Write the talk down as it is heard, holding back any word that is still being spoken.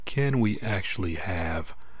Can we actually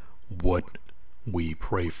have what we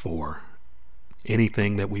pray for?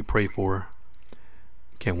 Anything that we pray for,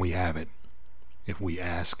 can we have it if we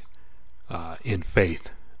ask in faith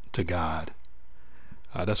to God?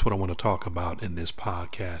 That's what I want to talk about in this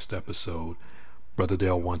podcast episode. Brother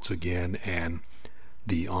Dale once again, and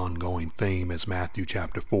the ongoing theme is Matthew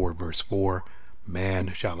chapter 4, verse 4.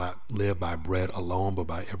 Man shall not live by bread alone, but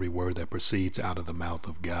by every word that proceeds out of the mouth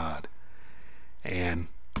of God. And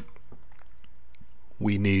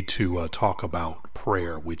we need to talk about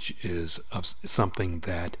prayer, which is something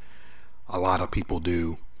that a lot of people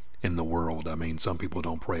do in the world. I mean, some people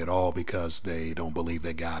don't pray at all because they don't believe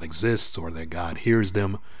that God exists, or that God hears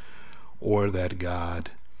them, or that God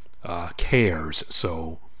cares.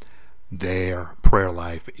 So their prayer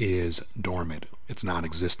life is dormant. It's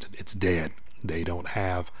non-existent. It's dead. They don't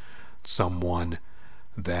have someone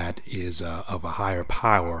that is of a higher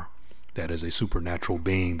power, that is a supernatural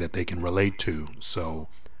being that they can relate to. So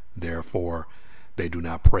therefore, they do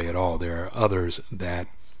not pray at all. There are others that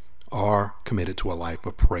are committed to a life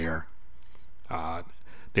of prayer.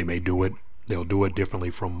 They may do it. They'll do it differently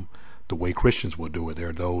from the way Christians will do it. There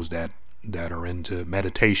are those that are into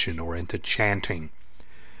meditation or into chanting.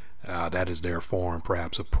 That is their form,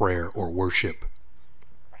 perhaps, of prayer or worship.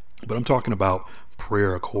 But I'm talking about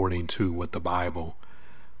prayer according to what the Bible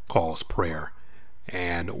calls prayer.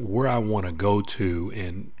 And where I want to go to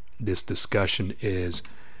in this discussion is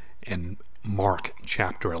in Mark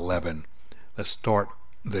chapter 11. Let's start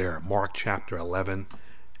there. Mark chapter 11.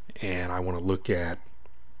 And I want to look at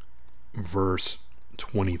verse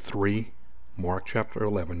 23. Mark chapter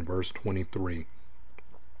 11, verse 23.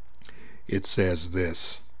 It says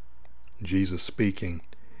this, Jesus speaking.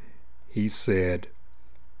 He said,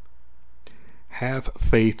 "Have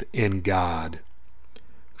faith in God.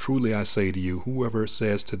 Truly I say to you, whoever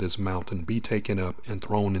says to this mountain, be taken up and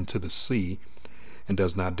thrown into the sea, and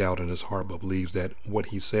does not doubt in his heart, but believes that what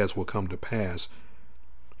he says will come to pass,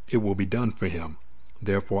 it will be done for him.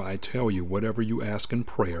 Therefore I tell you, whatever you ask in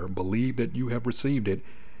prayer, believe that you have received it,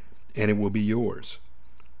 and it will be yours."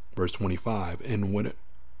 Verse 25, "And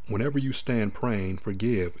whenever you stand praying,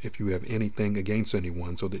 forgive if you have anything against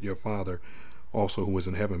anyone, so that your Father also who is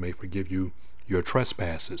in heaven may forgive you your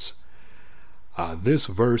trespasses." This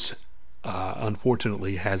verse,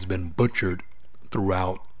 unfortunately, has been butchered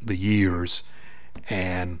throughout the years,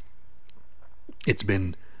 and it's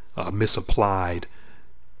been misapplied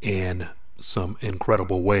in some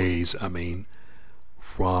incredible ways. I mean,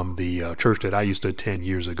 from the church that I used to attend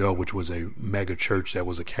years ago, which was a mega church that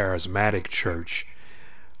was a charismatic church,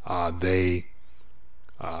 they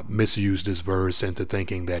misused this verse into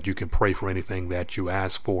thinking that you can pray for anything that you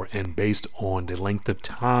ask for, and based on the length of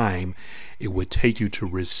time it would take you to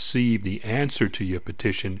receive the answer to your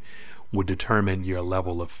petition would determine your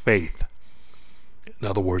level of faith. In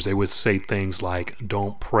other words, they would say things like,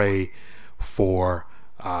 don't pray for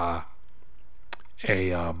a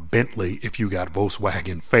Bentley if you got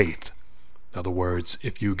Volkswagen faith. In other words,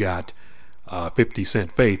 if you got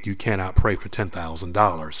 50-cent faith, you cannot pray for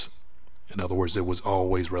 $10,000. In other words, it was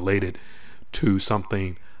always related to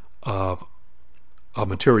something of a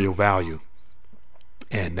material value.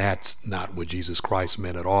 And that's not what Jesus Christ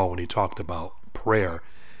meant at all when he talked about prayer.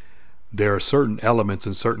 There are certain elements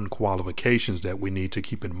and certain qualifications that we need to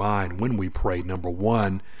keep in mind when we pray. Number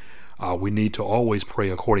one, we need to always pray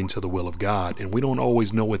according to the will of God. And we don't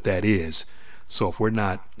always know what that is. So if we're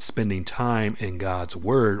not spending time in God's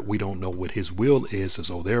word, we don't know what his will is. And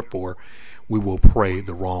so therefore, we will pray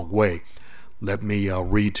the wrong way. Let me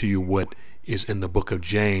read to you what is in the book of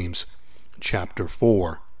James, chapter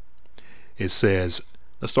 4. It says,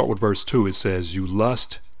 let's start with verse 2. It says, "You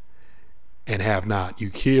lust and have not.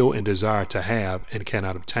 You kill and desire to have and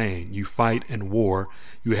cannot obtain. You fight and war.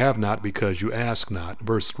 You have not because you ask not."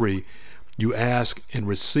 Verse 3, "You ask and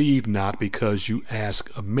receive not because you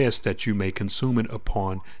ask amiss, that you may consume it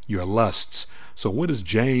upon your lusts." So what is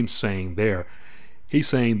James saying there? He's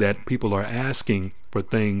saying that people are asking for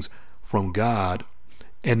things from God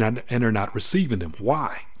and are not receiving them.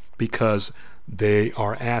 Why? Because they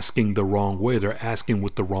are asking the wrong way. They're asking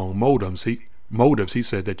with the wrong motives. He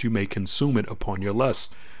said that you may consume it upon your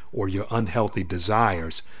lusts or your unhealthy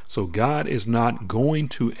desires. So God is not going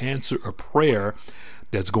to answer a prayer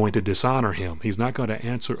that's going to dishonor him. He's not going to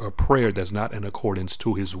answer a prayer that's not in accordance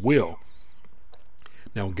to his will.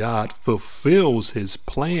 Now, God fulfills his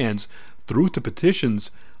plans through the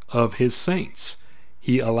petitions of his saints.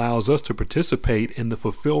 He allows us to participate in the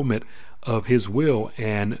fulfillment of his will,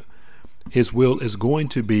 and his will is going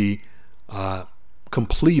to be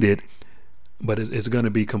completed, but it's going to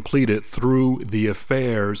be completed through the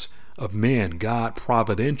affairs of men, God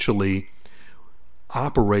providentially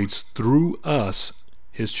operates through us,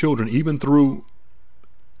 his children, even through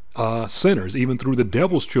sinners, even through the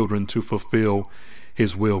devil's children, to fulfill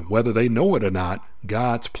his will. Whether they know it or not,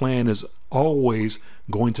 God's plan is always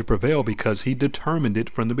going to prevail because he determined it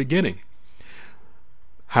from the beginning.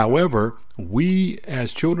 However, we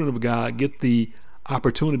as children of God get the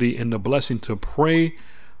opportunity and the blessing to pray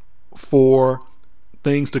for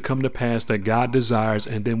things to come to pass that God desires,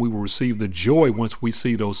 and then we will receive the joy once we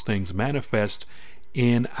see those things manifest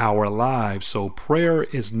in our lives. So prayer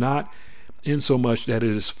is not in so much that it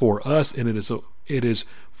is for us, and it is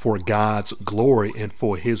for God's glory and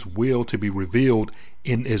for his will to be revealed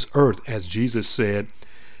in his earth, as Jesus said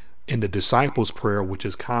in the disciples' prayer, which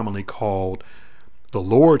is commonly called the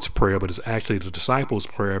Lord's Prayer, but it's actually the disciples'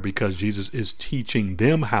 prayer, because Jesus is teaching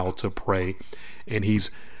them how to pray, and he's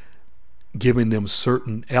giving them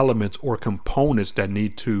certain elements or components that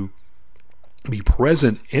need to be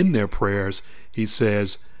present in their prayers. He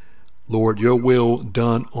says, Lord, your will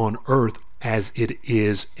done on earth as it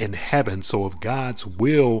is in heaven. So if God's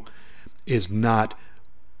will is not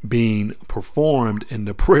being performed in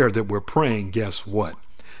the prayer that we're praying, guess what?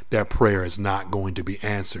 That prayer is not going to be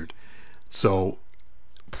answered. So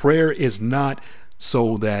prayer is not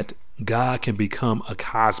so that God can become a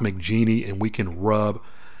cosmic genie and we can rub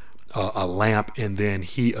a lamp and then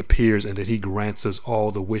he appears and that he grants us all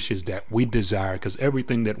the wishes that we desire, because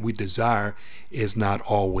everything that we desire is not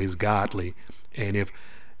always godly. And if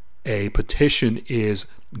a petition is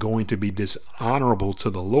going to be dishonorable to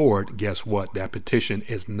the Lord, guess what? That petition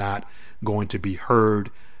is not going to be heard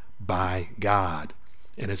by God.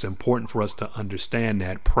 And it's important for us to understand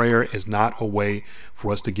that prayer is not a way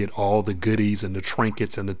for us to get all the goodies and the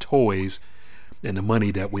trinkets and the toys and the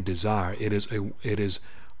money that we desire. It is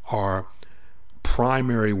our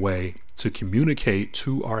primary way to communicate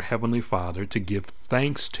to our Heavenly Father, to give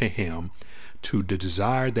thanks to him, to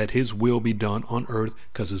desire that his will be done on earth,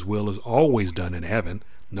 because his will is always done in heaven.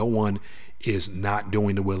 No one is not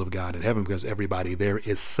doing the will of God in heaven, because everybody there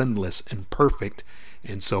is sinless and perfect.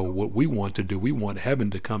 And so what we want to do, we want heaven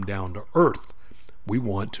to come down to earth. We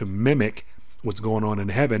want to mimic what's going on in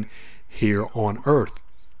heaven here on earth.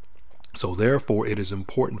 So therefore, it is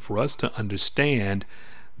important for us to understand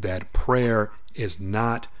that prayer is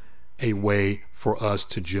not a way for us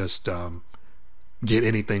to just get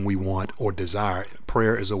anything we want or desire.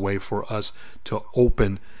 Prayer is a way for us to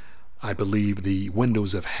open, I believe, the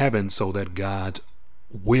windows of heaven so that God's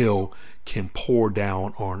will can pour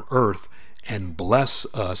down on earth and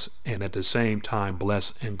bless us, and at the same time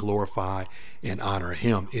bless and glorify and honor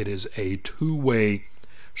him. It is a two-way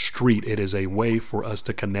street. It is a way for us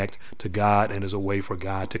to connect to God, and is a way for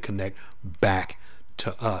God to connect back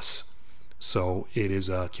to us. So it is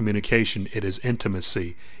a communication, it is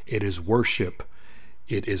intimacy, it is worship,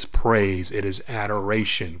 it is praise, it is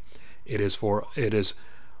adoration. It is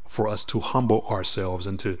for us to humble ourselves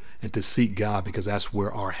and to seek God, because that's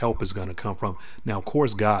where our help is going to come from. Now, of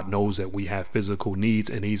course, God knows that we have physical needs,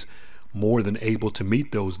 and he's more than able to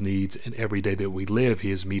meet those needs. And every day that we live, he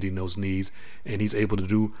is meeting those needs, and he's able to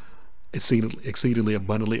do exceedingly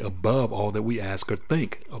abundantly above all that we ask or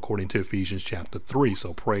think, according to Ephesians chapter 3.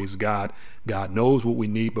 So praise God. God knows what we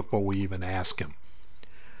need before we even ask him.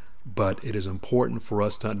 But it is important for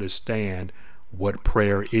us to understand what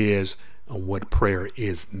prayer is and what prayer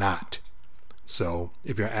is not. So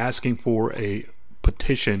if you're asking for a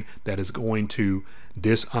petition that is going to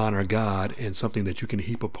dishonor God and something that you can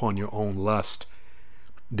heap upon your own lust,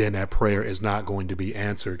 then that prayer is not going to be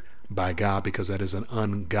answered by God, because that is an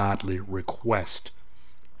ungodly request.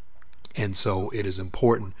 And so it is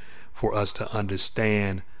important for us to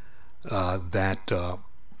understand that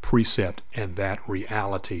precept and that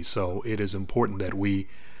reality. So it is important that we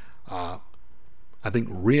I think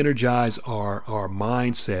re-energize our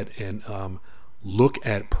mindset and look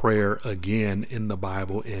at prayer again in the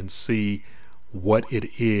Bible and see what it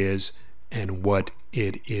is and what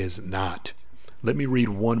it is not. Let me read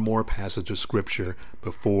one more passage of scripture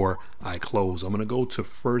before I close. I'm going to go to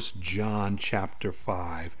 1 John chapter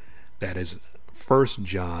 5. That is 1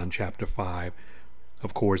 John chapter 5.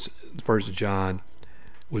 Of course, 1 John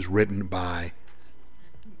was written by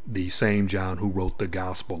the same John who wrote the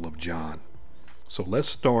Gospel of John. So let's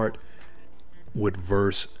start with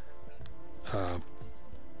verse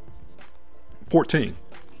 14.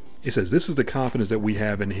 It says, "This is the confidence that we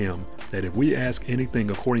have in him, that if we ask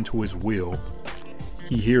anything according to his will,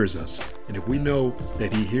 he hears us. And if we know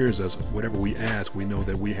that he hears us, whatever we ask, we know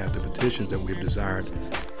that we have the petitions that we have desired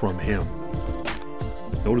from him."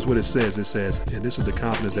 Notice what it says. It says, and this is the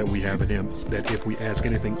confidence that we have in him, that if we ask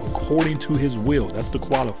anything according to his will, that's the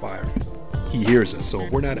qualifier, he hears us. So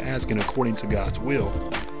if we're not asking according to God's will,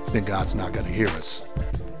 then God's not going to hear us.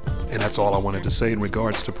 And that's all I wanted to say in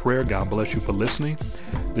regards to prayer. God bless you for listening.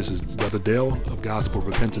 This is Brother Dale of Gospel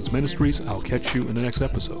Repentance Ministries. I'll catch you in the next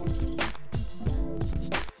episode.